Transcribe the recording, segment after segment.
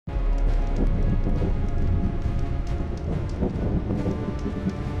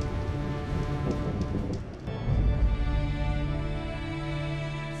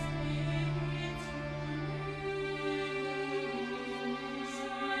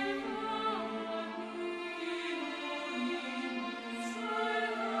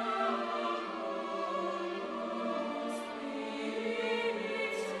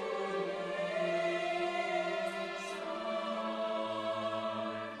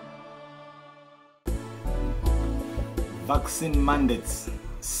Vaccine mandates,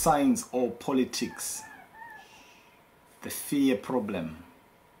 science or politics? The fear problem.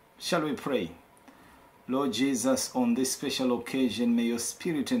 Shall we pray? Lord Jesus, on this special occasion, may your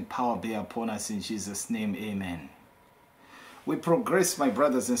spirit and power be upon us in Jesus' name. Amen. We progress, my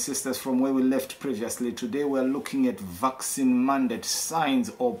brothers and sisters, from where we left previously. Today we are looking at vaccine mandate,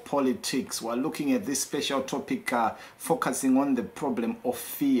 science or politics. We are looking at this special topic focusing on the problem of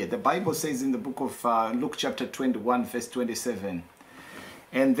fear. The Bible says in the book of Luke chapter 21 verse 27,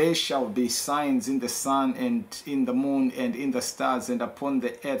 "And there shall be signs in the sun and in the moon and in the stars, and upon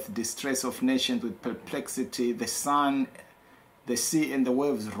the earth distress of nations with perplexity, the sun, the sea and the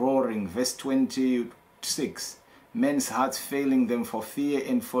waves roaring." Verse 26, "Men's hearts failing them for fear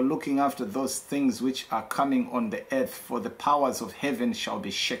and for looking after those things which are coming on the earth, for the powers of heaven shall be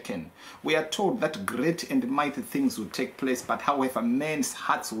shaken." We are told that great and mighty things will take place, but however, men's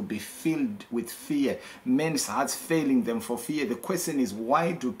hearts will be filled with fear. Men's hearts failing them for fear. The question is,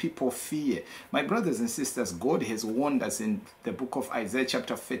 why do people fear? My brothers and sisters, God has warned us in the book of Isaiah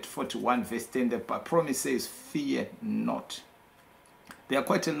chapter 41 verse 10. The promise says, "Fear not." There are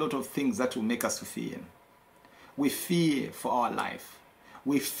quite a lot of things that will make us fear. We fear for our life.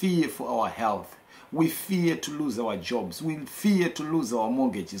 We fear for our health. We fear to lose our jobs. We fear to lose our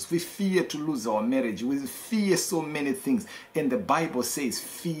mortgages. We fear to lose our marriage. We fear so many things. And the Bible says,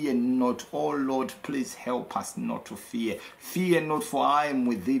 "Fear not." Oh Lord, please help us not to fear. "Fear not, for I am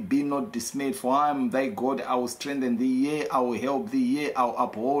with thee. Be not dismayed, for I am thy God. I will strengthen thee. Yea, I will help thee. Yea, I will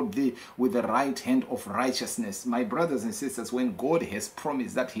uphold thee with the right hand of righteousness." My brothers and sisters, when God has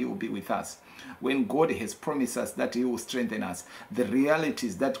promised that he will be with us, when God has promised us that he will strengthen us, the reality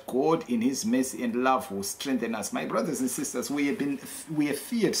is that God in his mercy and love will strengthen us. My brothers and sisters, we have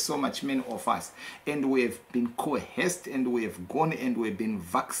feared so much, many of us, and we have been coerced, and we have gone and we have been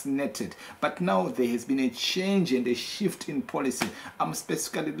vaccinated. But now there has been a change and a shift in policy. I'm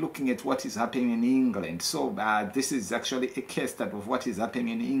specifically looking at what is happening in England. So this is actually a case study of what is happening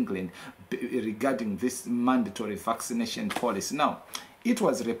in England regarding this mandatory vaccination policy. Now, it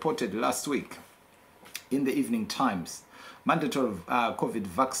was reported last week in the Evening Times, mandatory COVID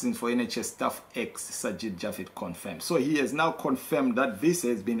vaccines for NHS staff X, Sajid Javid confirmed. So he has now confirmed that this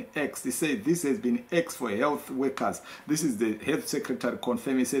has been X. He said this has been X for health workers. This is the health secretary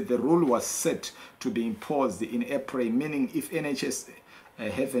confirmed. He said the rule was set to be imposed in April, meaning if NHS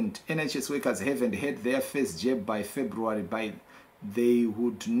workers haven't had their first jab by February, they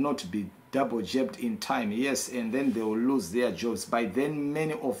would not be double jabbed in time. Yes, and then they will lose their jobs. By then,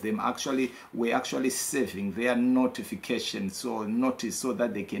 many of them were actually saving their notifications, so notice, so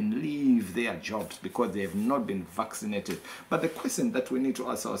that they can leave their jobs because they have not been vaccinated. But the question that we need to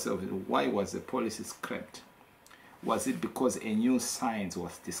ask ourselves is, why was the policy scrapped? Was it because a new science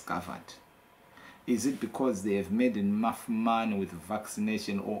was discovered? Is it because they have made enough money with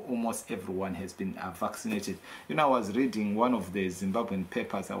vaccination, or almost everyone has been vaccinated? You know, I was reading one of the Zimbabwean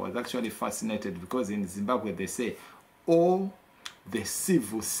papers. I was actually fascinated because in Zimbabwe they say all the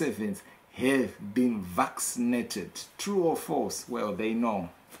civil servants have been vaccinated. True or false? Well, they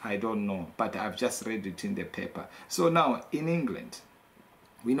know. I don't know, but I've just read it in the paper. So now in England,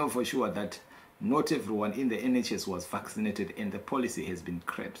 we know for sure that not everyone in the NHS was vaccinated, and the policy has been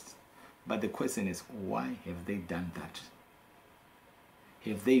scrapped. But the question is, why have they done that?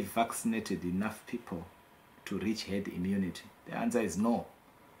 Have they vaccinated enough people to reach herd immunity? The answer is no.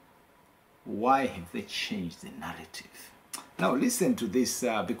 Why have they changed the narrative? Now listen to this,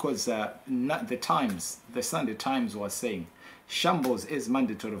 because the Sunday Times was saying, "Shambles as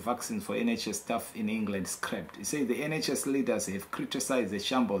mandatory vaccines for NHS staff in England scrapped." It says the NHS leaders have criticized the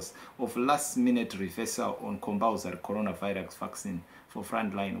shambles of last-minute reversal on compulsory coronavirus vaccine for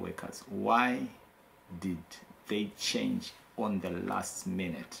frontline workers. Why did they change on the last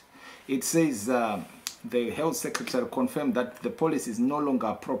minute? It says the health secretary confirmed that the policy is no longer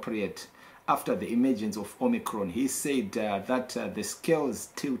appropriate after the emergence of Omicron. He said that the scales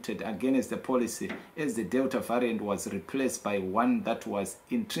tilted against the policy as the Delta variant was replaced by one that was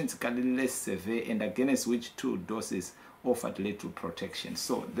intrinsically less severe and against which 2 doses offered little protection.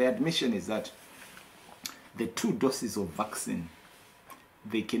 So the admission is that the 2 doses of vaccine,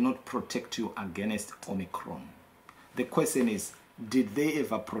 they cannot protect you against Omicron. The question is, did they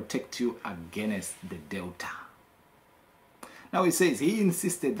ever protect you against the Delta? Now he says he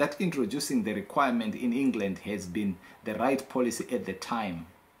insisted that introducing the requirement in England has been the right policy at the time,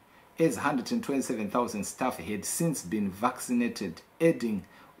 as 127,000 staff had since been vaccinated, adding,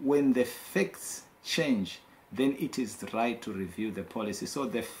 "When the facts change, then it is right to review the policy." So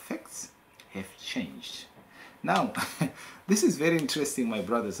the facts have changed. Now, this is very interesting, my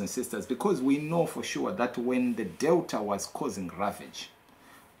brothers and sisters, because we know for sure that when the Delta was causing ravage,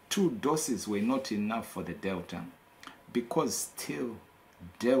 2 doses were not enough for the Delta, because still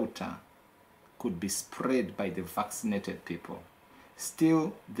Delta could be spread by the vaccinated people.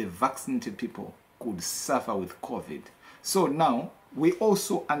 Still, the vaccinated people could suffer with COVID. So now, we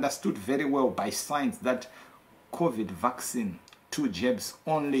also understood very well by science that COVID vaccine, 2 jabs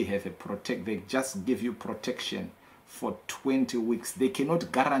only have they just give you protection for 20 weeks. They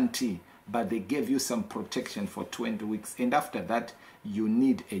cannot guarantee, but they give you some protection for 20 weeks. And after that, you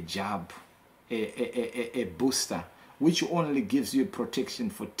need a jab, a booster, which only gives you protection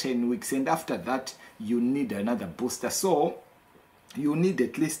for 10 weeks. And after that, you need another booster. So you need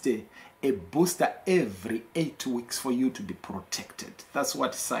at least a booster every 8 weeks for you to be protected. That's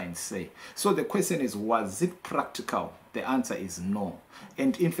what science say. So the question is, was it practical? The answer is no.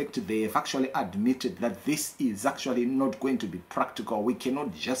 And in fact, they have actually admitted that this is actually not going to be practical. We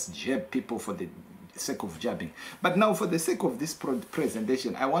cannot just jab people for the sake of jabbing. But now, for the sake of this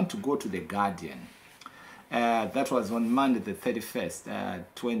presentation, I want to go to the Guardian. That was on Monday the 31st,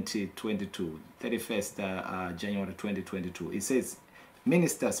 2022, 31st January 2022. It says,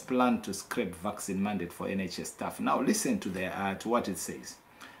 ministers plan to scrap vaccine mandate for NHS staff. Now listen to what it says.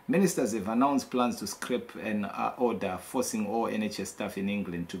 Ministers have announced plans to scrap an order forcing all NHS staff in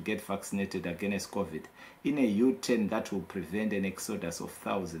England to get vaccinated against COVID in a U-turn that will prevent an exodus of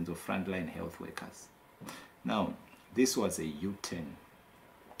thousands of frontline health workers. Now, this was a U-turn.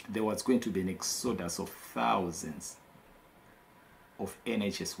 There was going to be an exodus of thousands of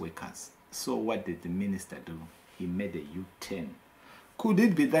NHS workers. So what did the minister do? He made a U-turn. Could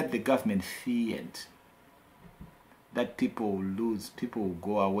it be that the government feared that people will lose, people will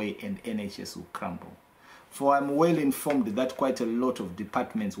go away, and NHS will crumble? For I'm well informed that quite a lot of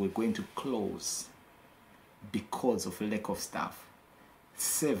departments were going to close because of lack of staff.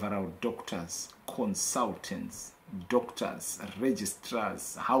 Several doctors, consultants, doctors,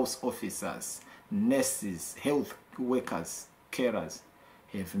 registrars, house officers, nurses, health workers, carers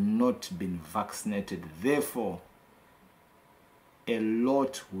have not been vaccinated. Therefore, a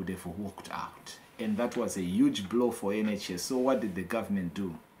lot would have walked out. And that was a huge blow for NHS. So what did the government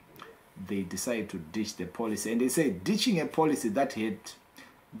do? They decided to ditch the policy. And they said ditching a policy that he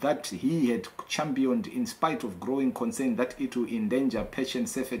had championed in spite of growing concern that it will endanger patient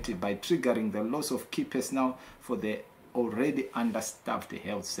safety by triggering the loss of key personnel for the already understaffed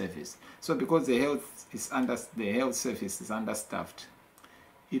health service. So because the health service is understaffed,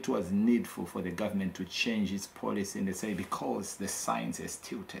 it was needful for the government to change its policy, and they say because the science has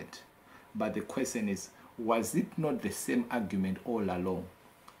tilted. But the question is, was it not the same argument all along?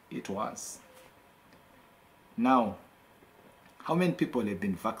 It was. Now, how many people have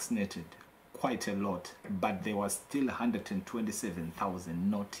been vaccinated? Quite a lot, but there was still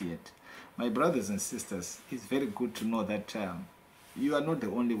 127,000 not yet. My brothers and sisters, it's very good to know that you are not the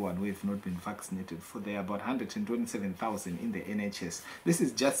only one who have not been vaccinated, for there are about 127,000 in the NHS. This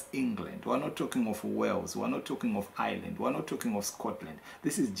is just England. We're not talking of Wales. We're not talking of Ireland. We're not talking of Scotland.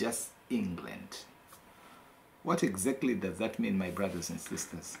 This is just England. What exactly does that mean, my brothers and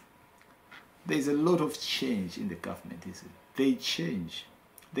sisters? There's a lot of change in the government, isn't it? They change.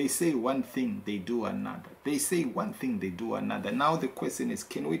 They say one thing, they do another. They say one thing, they do another. Now the question is,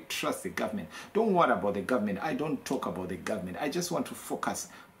 can we trust the government? Don't worry about the government. I don't talk about the government. I just want to focus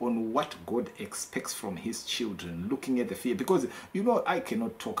on what God expects from his children, looking at the fear. Because, you know, I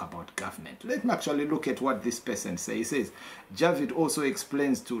cannot talk about government. Let me actually look at what this person says. He says, Javid also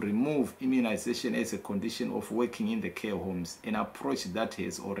explains to remove immunization as a condition of working in the care homes, an approach that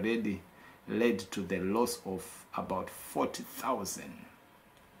has already led to the loss of about 40,000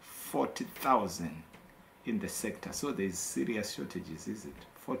 in the sector. So there's serious shortages, is it?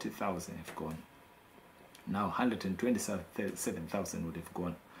 40,000 have gone. Now 127,000 would have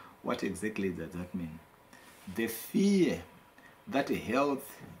gone. What exactly does that mean? The fear that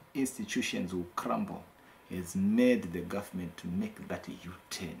health institutions will crumble has made the government to make that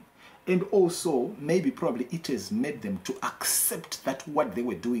U-turn. And also, maybe probably it has made them to accept that what they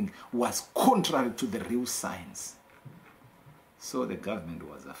were doing was contrary to the real science. So the government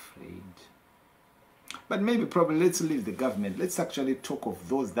was afraid. But maybe probably let's leave the government. Let's actually talk of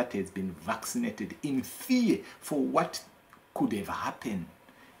those that has been vaccinated in fear for what could have happened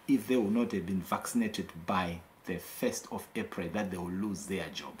if they would not have been vaccinated by the 1st of April, that they will lose their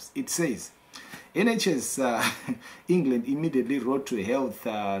jobs. It says, NHS England immediately wrote to health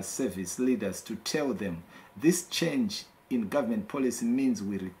service leaders to tell them this change in government policy means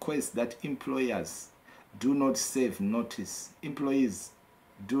we request that employees do not serve notice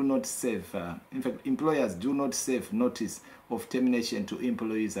do not serve, in fact, employers do not serve notice of termination to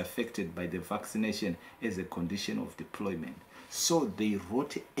employees affected by the vaccination as a condition of deployment. So they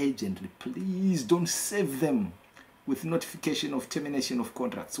wrote urgently, please don't serve them with notification of termination of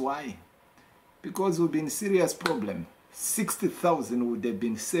contracts. Why? Because we've been in serious problem. 60,000 would have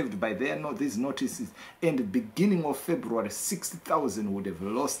been saved by these notices, and beginning of February 60,000 would have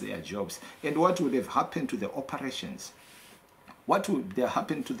lost their jobs. And what would have happened to the operations? What would have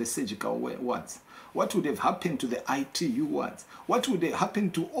happened to the surgical wards? What would have happened to the ITU wards? What would have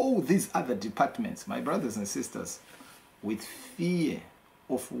happened to all these other departments? My brothers and sisters, with fear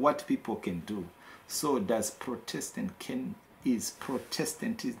of what people can do, so does Protestantism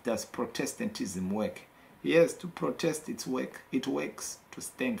work? Yes, to protest, it works to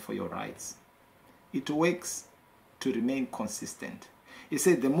stand for your rights. It works to remain consistent. He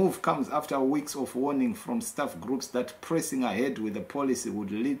said the move comes after weeks of warning from staff groups that pressing ahead with the policy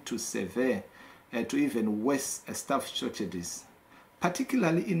would lead to severe, to even worse staff shortages,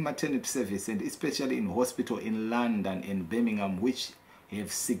 particularly in maternity service and especially in hospital in London and Birmingham, which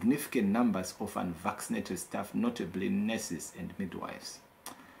have significant numbers of unvaccinated staff, notably nurses and midwives.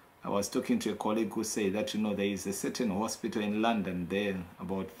 I was talking to a colleague who said that, there is a certain hospital in London there,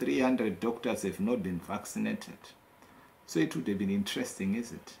 about 300 doctors have not been vaccinated. So it would have been interesting,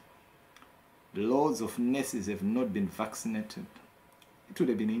 is it? Loads of nurses have not been vaccinated. It would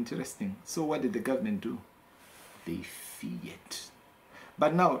have been interesting. So what did the government do? They feared.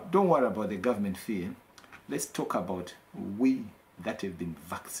 But now, don't worry about the government fear. Let's talk about we that have been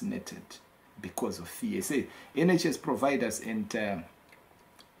vaccinated because of fear. Say, NHS providers and the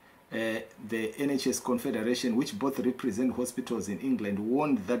NHS Confederation, which both represent hospitals in England,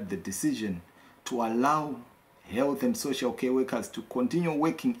 warned that the decision to allow health and social care workers to continue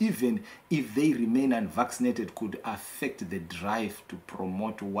working even if they remain unvaccinated could affect the drive to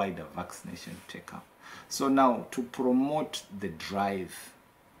promote wider vaccination take-up. So now, to promote the drive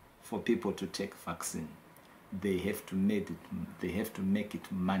for people to take vaccine, they have to make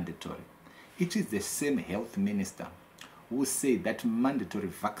it mandatory. It is the same health minister who said that mandatory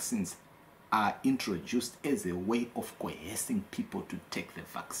vaccines are introduced as a way of coercing people to take the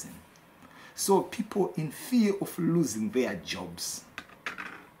vaccine. So people in fear of losing their jobs,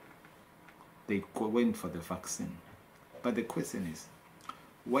 they went for the vaccine. But the question is,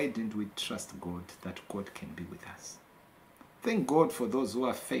 why didn't we trust God that God can be with us? Thank God for those who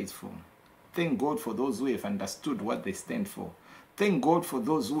are faithful. Thank God for those who have understood what they stand for. Thank God for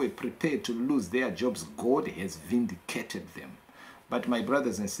those who are prepared to lose their jobs. God has vindicated them. But my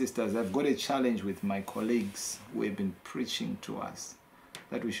brothers and sisters, I've got a challenge with my colleagues who have been preaching to us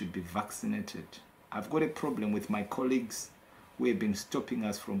that we should be vaccinated. I've got a problem with my colleagues who have been stopping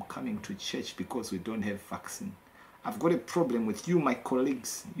us from coming to church because we don't have vaccine. I've got a problem with you, my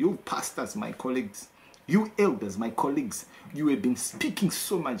colleagues, you pastors, my colleagues, you elders, my colleagues. You have been speaking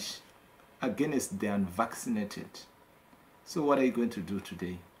so much against the unvaccinated. So what are you going to do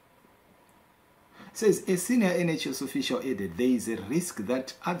today? It says, a senior NHS official added, there is a risk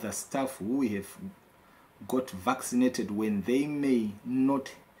that other staff who have got vaccinated when they may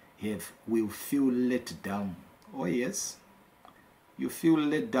not have will feel let down. Oh yes, you feel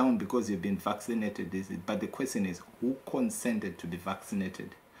let down because you've been vaccinated, is it? But the question is, who consented to be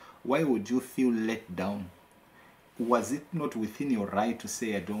vaccinated? Why would you feel let down? Was it not within your right to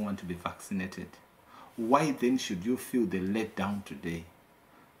say, I don't want to be vaccinated? Why then should you feel the let down today?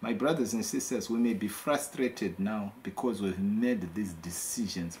 My brothers and sisters, we may be frustrated now because we've made these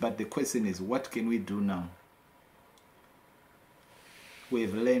decisions. But the question is, what can we do now?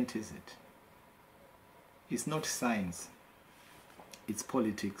 We've learned, is it? It's not science. It's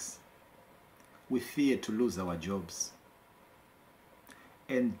politics. We fear to lose our jobs.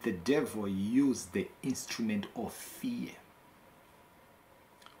 And the devil used the instrument of fear.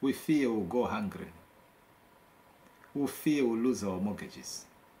 We fear we'll go hungry. We fear we'll lose our mortgages.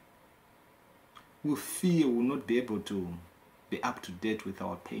 We fear we'll not be able to be up to date with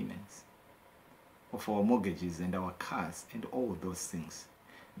our payments of our mortgages and our cars and all those things.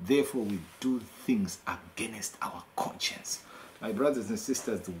 Therefore, we do things against our conscience. My brothers and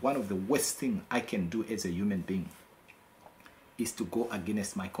sisters, one of the worst things I can do as a human being is to go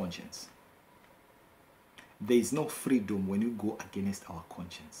against my conscience. There is no freedom when you go against our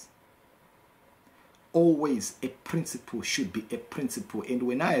conscience. Always a principle should be a principle, and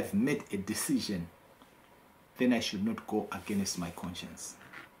when I have made a decision, then I should not go against my conscience.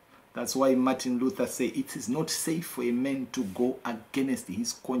 That's why Martin Luther said it is not safe for a man to go against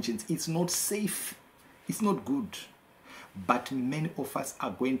his conscience. It's not safe. It's not good. But many of us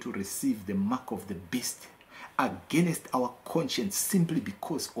are going to receive the mark of the beast against our conscience simply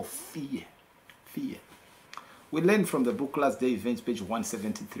because of fear. Fear. We learned from the book Last Day Events, page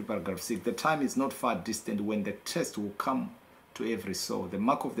 173, paragraph 6. The time is not far distant when the test will come to every soul. The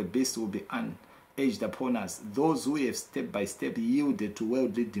mark of the beast will be unaged upon us. Those who have step by step yielded to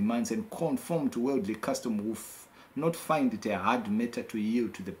worldly demands and conformed to worldly custom will not find it a hard matter to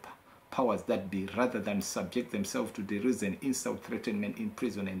yield to the powers that be, rather than subject themselves to derision, insult, threatenment,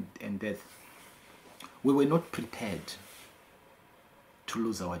 imprisonment, and death. We were not prepared to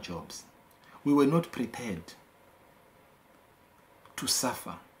lose our jobs. We were not prepared to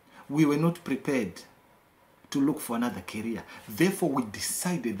suffer. We were not prepared to look for another career. Therefore, we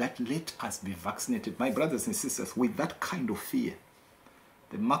decided that let us be vaccinated. My brothers and sisters, with that kind of fear,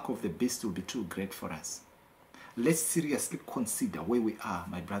 the mark of the beast will be too great for us. Let's seriously consider where we are,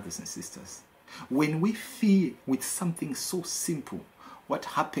 my brothers and sisters. When we fear with something so simple, what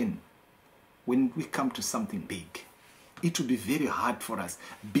happens when we come to something big? It will be very hard for us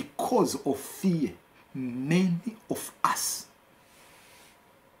because of fear. Many of us,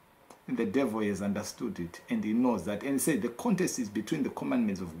 and the devil has understood it, and he knows that, and he said the contest is between the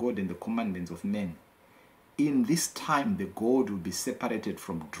commandments of God and the commandments of men. In this time, the gold will be separated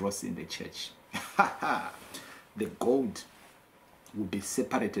from dross in the church. The gold will be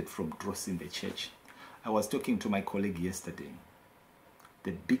separated from dross in the church. I was talking to my colleague yesterday.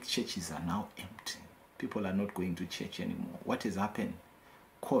 The big churches are now empty. People are not going to church anymore. What has happened?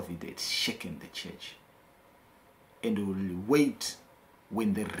 COVID has shaken the church. And we will wait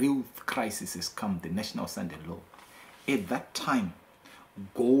when the real crisis has come, the National Sunday Law. At that time,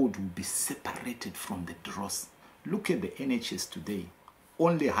 gold will be separated from the dross. Look at the NHS today.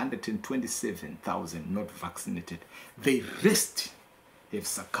 Only 127,000 not vaccinated. The rest have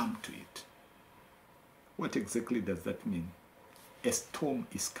succumbed to it. What exactly does that mean? A storm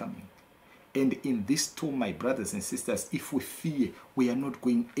is coming. And in this storm, my brothers and sisters, if we fear, we are not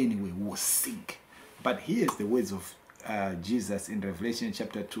going anywhere, we will sink. But here's the words of Jesus in Revelation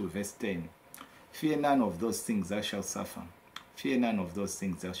chapter 2, verse 10. Fear none of those things thou shalt suffer. Fear none of those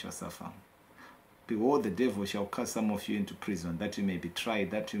things thou shalt suffer. Behold, the devil shall cast some of you into prison, that you may be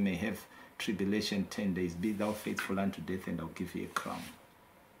tried, that you may have tribulation 10 days. Be thou faithful unto death, and I'll give you a crown.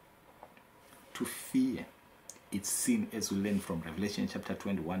 To fear, it's sin, as we learn from Revelation chapter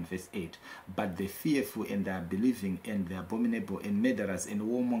 21, verse 8. But the fearful and the unbelieving and the abominable and murderers and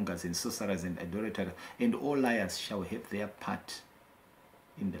warmongers and sorcerers and idolaters and all liars shall have their part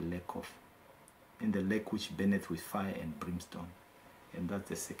in the lake which burneth with fire and brimstone. And that's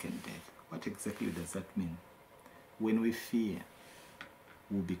the second death. What exactly does that mean? When we fear,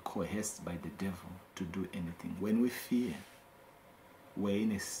 we'll be coerced by the devil to do anything. When we fear, we're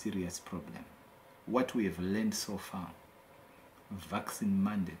in a serious problem. What we have learned so far, vaccine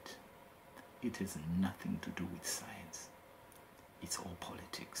mandate, it has nothing to do with science. It's all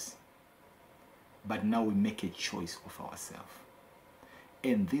politics. But now we make a choice of ourselves.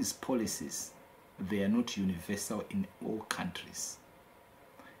 And these policies, they are not universal in all countries.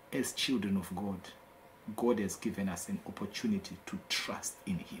 As children of God, God has given us an opportunity to trust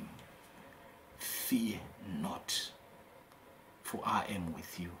in Him. Fear not, for I am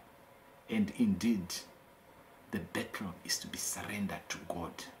with you. And indeed, the battle is to be surrendered to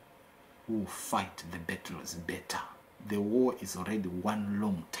God, who will fight the battles better. The war is already won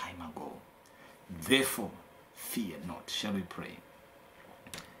long time ago. Therefore, fear not. Shall we pray?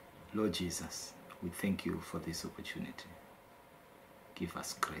 Lord Jesus, we thank you for this opportunity. Give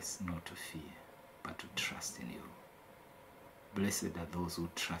us grace not to fear, but to trust in you. Blessed are those who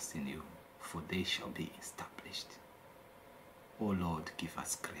trust in you, for they shall be established. O Lord, give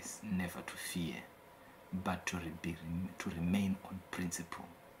us grace never to fear, but to remain on principle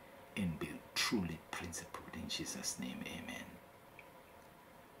and be truly principled. In Jesus' name, amen.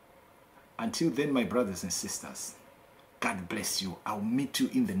 Until then, my brothers and sisters, God bless you. I'll meet you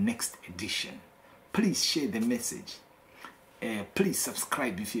in the next edition. Please share the message. Please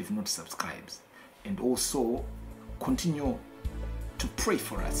subscribe if you have not subscribed. And also continue to pray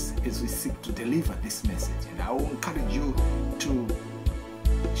for us as we seek to deliver this message. And I will encourage you to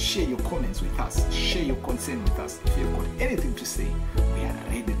share your comments with us, share your concern with us. If you've got anything to say, we are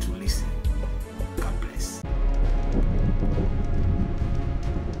ready to listen. God bless.